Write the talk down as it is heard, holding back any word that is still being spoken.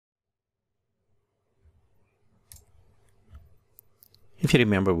If you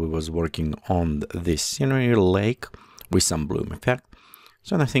remember, we was working on this scenery lake with some bloom effect.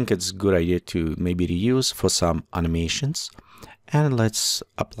 So I think it's a good idea to maybe reuse for some animations. And let's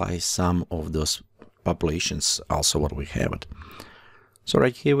apply some of those populations also what we have it. So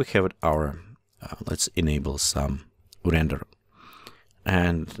right here we have our, let's enable some render.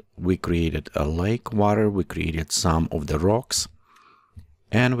 And we created a lake water, we created some of the rocks.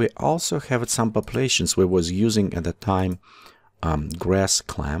 And we also have some populations we was using at the time grass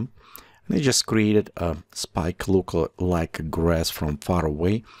clam. And they just created a spike look like grass from far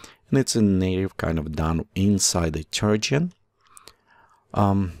away. And it's a native kind of done inside the Terragen.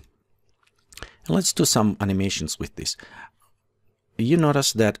 And let's do some animations with this. You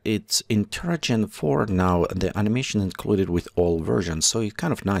notice that it's in Terragen 4 now, the animation included with all versions. So it's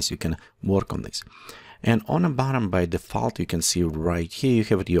kind of nice, you can work on this. And on the bottom by default, you can see right here, you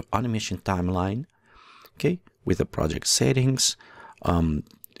have your animation timeline, okay, with the project settings,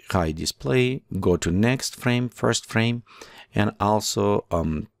 high display, go to next frame, first frame, and also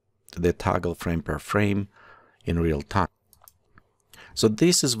the toggle frame per frame in real time. So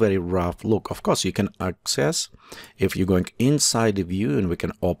this is very rough look. Of course, you can access if you're going inside the view, and we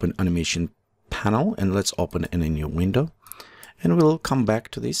can open animation panel, and let's open in a new window. And we'll come back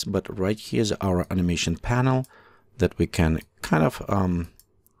to this, but right here's our animation panel that we can kind of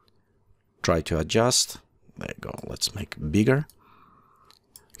try to adjust. There you go. Let's make it bigger.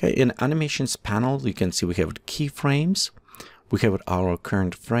 Okay, in animations panel, you can see we have keyframes. We have our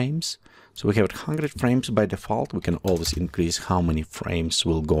current frames. So we have 100 frames by default. We can always increase how many frames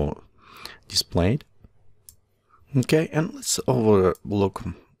will go displayed. Okay, and let's overlook,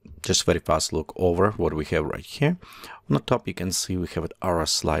 just very fast look over what we have right here. On the top, you can see we have our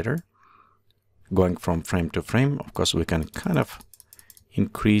slider going from frame to frame. Of course, we can kind of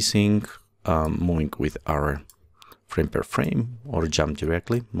increasing, moving with our frame per frame, or jump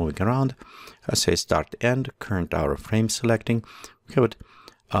directly, moving around. I say start end, current our frame selecting. We have it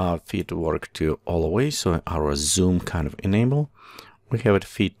feed work to all the way, so our zoom kind of enable. We have it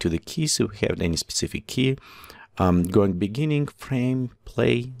feed to the key, so we have any specific key. Going beginning frame,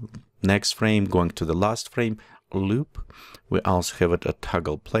 play, next frame, going to the last frame, loop. We also have it a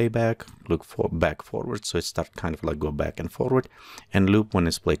toggle playback, look for back forward, so it start kind of like go back and forward, and loop when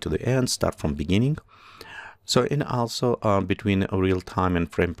it's played to the end, start from beginning. So and also between real time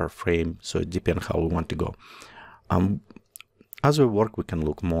and frame per frame, so it depends how we want to go. As we work, we can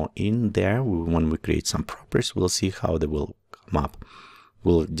look more in there. When we create some properties, we'll see how they will come up.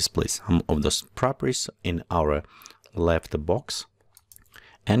 We'll display some of those properties in our left box.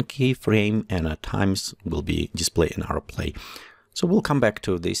 And keyframe and times will be displayed in our play. So we'll come back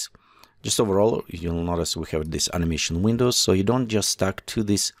to this. Just overall, you'll notice we have this animation windows, so you don't just stuck to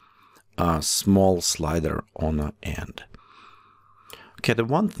this small slider on the end. Okay, the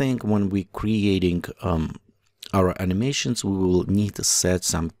one thing when we creating our animations, we will need to set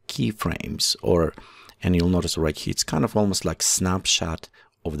some keyframes, and you'll notice right here, it's kind of almost like snapshot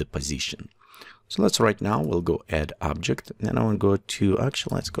of the position. So let's right now, we'll go add object, and then I will go to,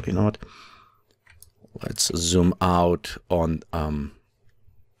 actually, let's go, you know what? Let's zoom out on,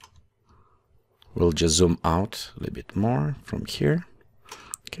 we'll just zoom out a little bit more from here.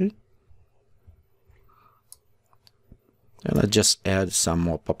 Okay. And I'll just add some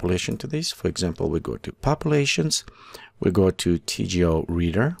more population to this. For example, we go to populations, we go to TGO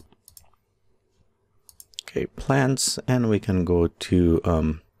reader, okay, plants, and we can go to,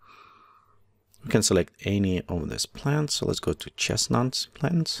 we can select any of these plants. So let's go to chestnuts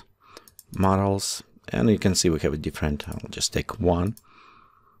plants, models, and you can see we have a different, I'll just take one.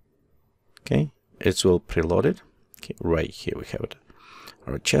 Okay, it will preload it. Okay, right here we have it.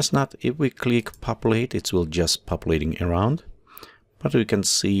 Our chestnut, if we click populate, it will just populating around, but we can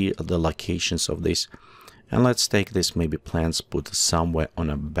see the locations of this. And let's take this, maybe plants, put somewhere on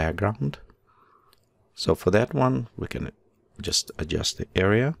a background. So for that one, we can just adjust the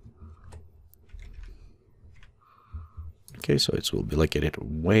area. Okay, so it will be located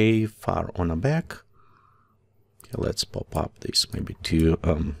way far on the back. Okay, let's pop up this maybe to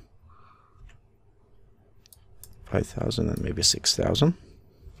 5,000 and maybe 6,000.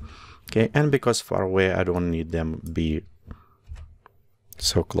 Okay, and because far away, I don't need them be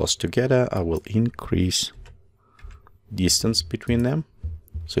so close together, I will increase distance between them.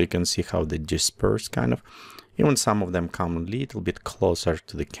 So you can see how they disperse kind of. Even some of them come a little bit closer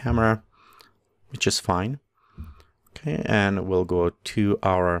to the camera, which is fine. Okay, and we'll go to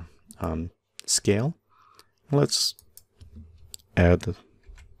our scale. Let's add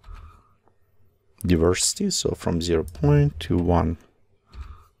diversity, so from 0 to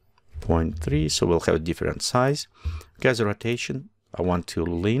 1.3, so we'll have a different size. Okay, as a rotation, I want to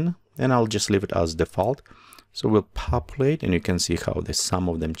lean, and I'll just leave it as default. So we'll populate, and you can see how there's some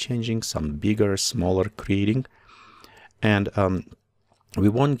of them changing, some bigger, smaller, creating. And we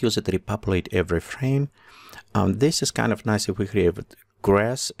won't use it to repopulate every frame. This is kind of nice if we create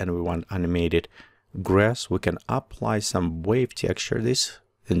grass and we want animated grass. We can apply some wave texture this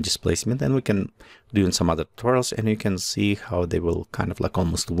in displacement, and we can do in some other tutorials, and you can see how they will kind of like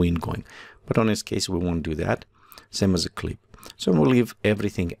almost wind going. But on this case, we won't do that. Same as a clip. So we'll leave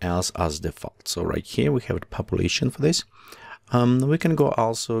everything else as default. So right here we have a population for this. We can go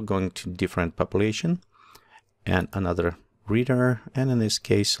also going to different population and another reader. And in this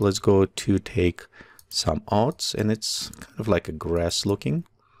case, let's go to take some oats, and it's kind of like a grass looking.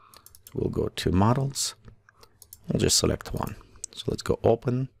 We'll go to models. We'll just select one. So let's go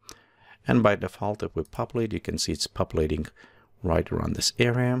open. And by default, if we populate, you can see it's populating right around this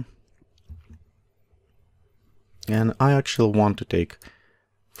area. And I actually want to take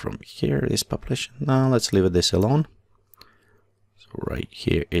from here this population. Now let's leave this alone. So right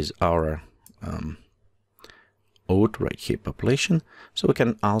here is our oat right here population. So we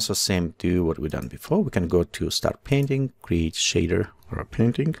can also same do what we've done before. We can go to start painting, create shader or a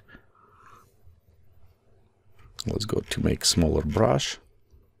painting. Let's go to make smaller brush.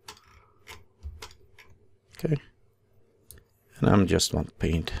 Okay. And I'm just want to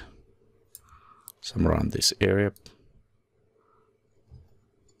paint some around this area.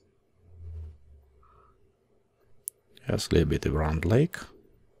 Just a little bit around lake.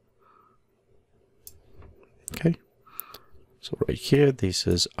 Okay. So right here, this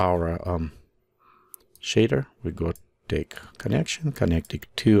is our shader. We go take connection, connect it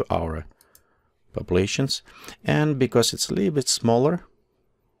to our populations. And because it's a little bit smaller,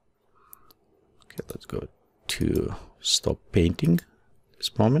 okay, let's go to stop painting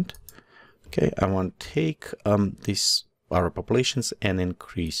this moment. Okay, I want to take these our populations and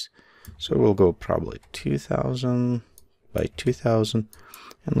increase. So we'll go probably 2000 by 2000,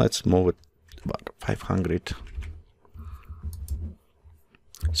 and let's move it about 500.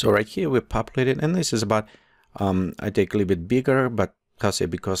 So right here we populated, and this is about I take a little bit bigger, but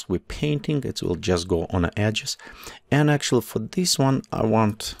because we're painting, it will just go on the edges. And actually for this one, I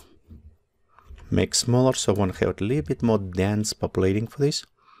want make smaller, so I want to have a little bit more dense populating for this.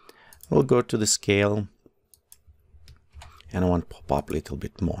 We'll go to the scale, and I want to pop up a little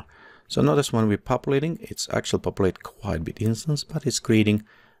bit more. So notice when we're populating, it's actually populate quite a bit instance, but it's creating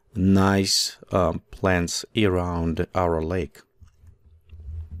nice plants around our lake.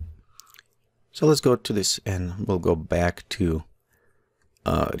 So let's go to this, and we'll go back to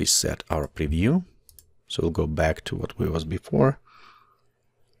reset our preview. So we'll go back to what we was before.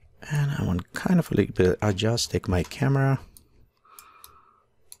 And I want kind of a little bit adjust, take my camera.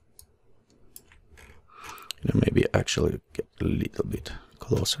 Maybe actually get a little bit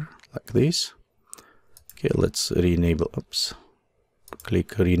closer like this. Okay, let's re-enable, oops,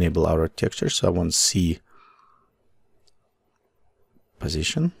 click re-enable our texture. So I want to see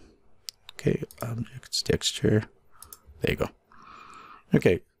position. Okay, objects, texture, there you go.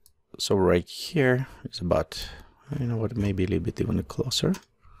 Okay, so right here is about, you know what, maybe a little bit even closer.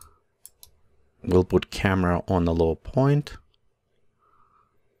 We'll put camera on the low point.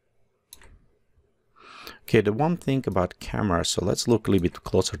 Okay, the one thing about camera, so let's look a little bit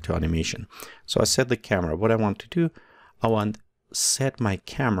closer to animation. So I set the camera. What I want to do, I want to set my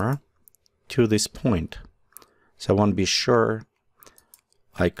camera to this point. So I want to be sure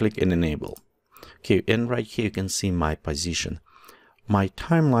I click and enable. Okay, and right here you can see my position. My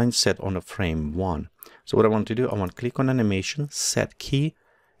timeline set on a frame 1. So what I want to do, I want to click on animation, set key,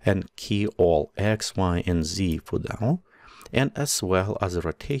 and key all X, Y, and Z for down, and as well as a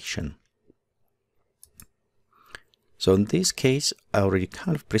rotation. So in this case, I already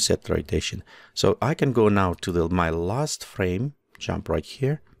kind of preset the rotation. So I can go now to my last frame, jump right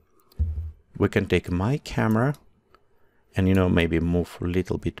here. We can take my camera and, you know, maybe move a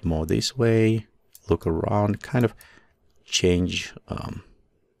little bit more this way, look around, kind of change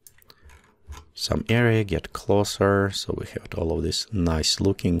some area, get closer. So we have all of this nice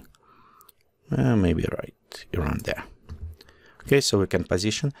looking, maybe right around there. Okay, so we can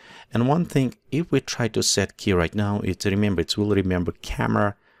position. And one thing, if we try to set key right now, it will remember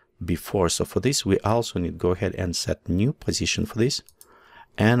camera before. So for this, we also need to go ahead and set new position for this.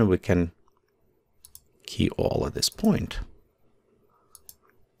 And we can key all at this point.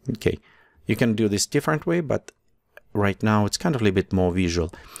 Okay, you can do this different way, but right now it's kind of a little bit more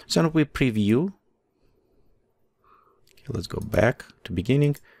visual. So if we preview, okay, let's go back to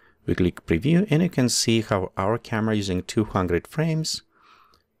beginning. We click preview, and you can see how our camera using 200 frames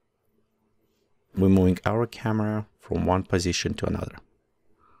we're moving our camera from one position to another.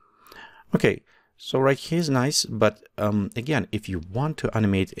 Okay, so right here is nice, but again, if you want to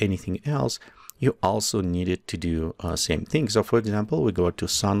animate anything else, you also needed to do same thing. So for example, we go to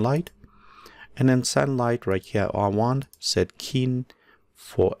sunlight, and then sunlight right here, I want set key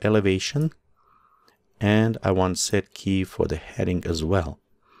for elevation, and I want set key for the heading as well.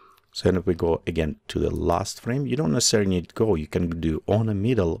 So then if we go again to the last frame, you don't necessarily need to go, you can do on the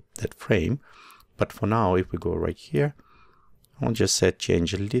middle that frame. But for now, if we go right here, I'll just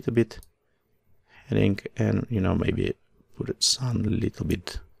change a little bit heading, and maybe put it sun a little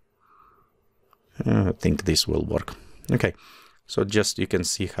bit. I think this will work. Okay, so just you can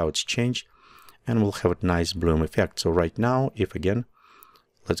see how it's changed, and we'll have a nice bloom effect. So right now, if again,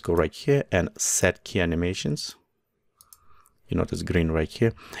 let's go right here and set key animations. You notice green right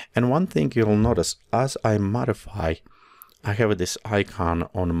here. And one thing you'll notice, as I modify, I have this icon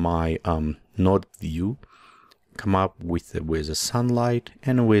on my node view come up with a sunlight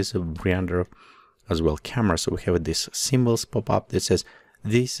and with a render as well camera. So we have this symbols pop up that says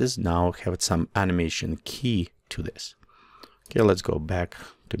this is now have some animation key to this. Okay, let's go back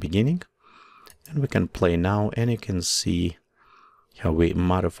to beginning, and we can play now, and you can see how we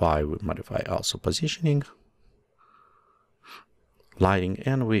modify also positioning, lighting,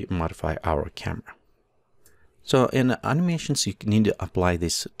 and we modify our camera. So in animations, you need to apply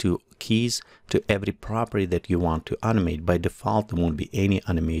this to keys to every property that you want to animate. By default, there won't be any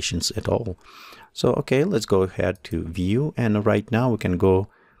animations at all. So okay, let's go ahead to view, and right now we can go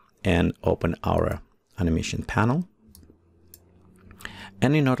and open our animation panel.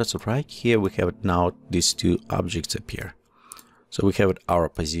 And you notice right here we have now these two objects appear. So we have our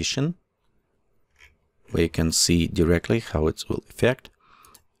position, where you can see directly how it will affect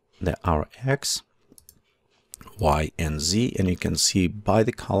our X, Y, and Z, and you can see by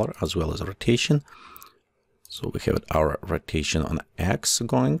the color as well as rotation. So we have our rotation on X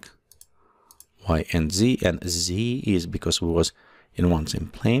going, Y and Z, and Z is because we was in one same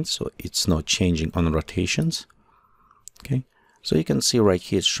plane, so it's not changing on rotations. Okay, so you can see right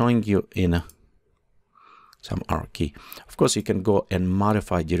here it's showing you in some R key. Of course, you can go and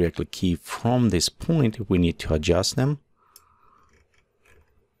modify directly key from this point if we need to adjust them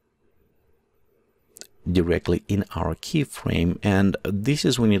directly in our keyframe. And this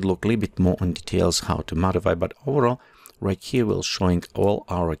is we need to look a little bit more on details how to modify, but overall right here we're showing all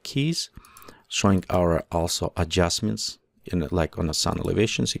our keys, showing our also adjustments in like on the sun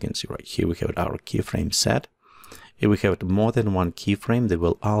elevations. You can see right here we have our keyframe set. If we have more than one keyframe, they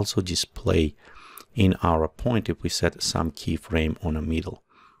will also display in our point if we set some keyframe on a middle.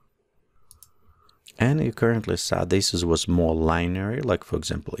 And you currently saw this was more linear, like for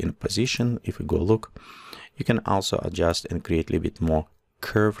example in position. If we go look, you can also adjust and create a little bit more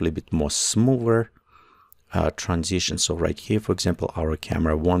curve, a little bit more smoother transition. So right here, for example, our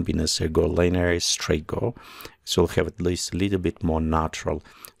camera won't be necessarily go linear, straight go. So we'll have at least a little bit more natural.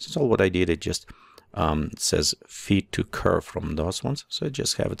 So all what I did, it just says feed to curve from those ones. So I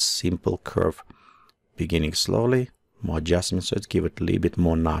just have it simple curve, beginning slowly, more adjustments. So let's give it a little bit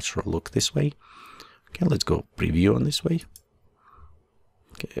more natural look this way. Okay, let's go preview on this way.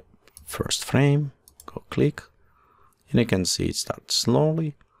 Okay, first frame, go click, and you can see it starts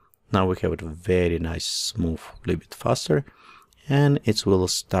slowly. Now we have it very nice, smooth, a little bit faster, and it will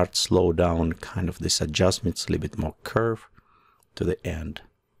start slow down kind of this adjustments, a little bit more curve to the end.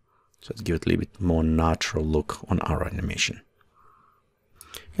 So let's give it a little bit more natural look on our animation.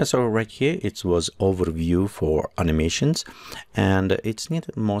 Yeah, so right here it was overview for animations, and it's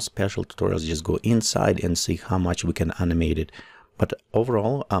needed more special tutorials. Just go inside and see how much we can animate it. But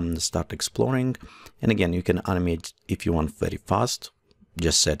overall, start exploring. And again, you can animate if you want very fast.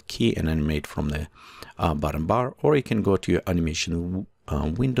 Just set key and animate from the bottom bar, or you can go to your animation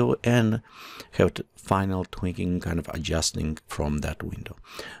window and have final tweaking, kind of adjusting from that window.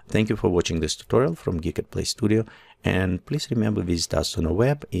 Thank you for watching this tutorial from Geekatplay Studio, and please remember visit us on the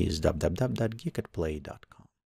web is www.geekatplay.com.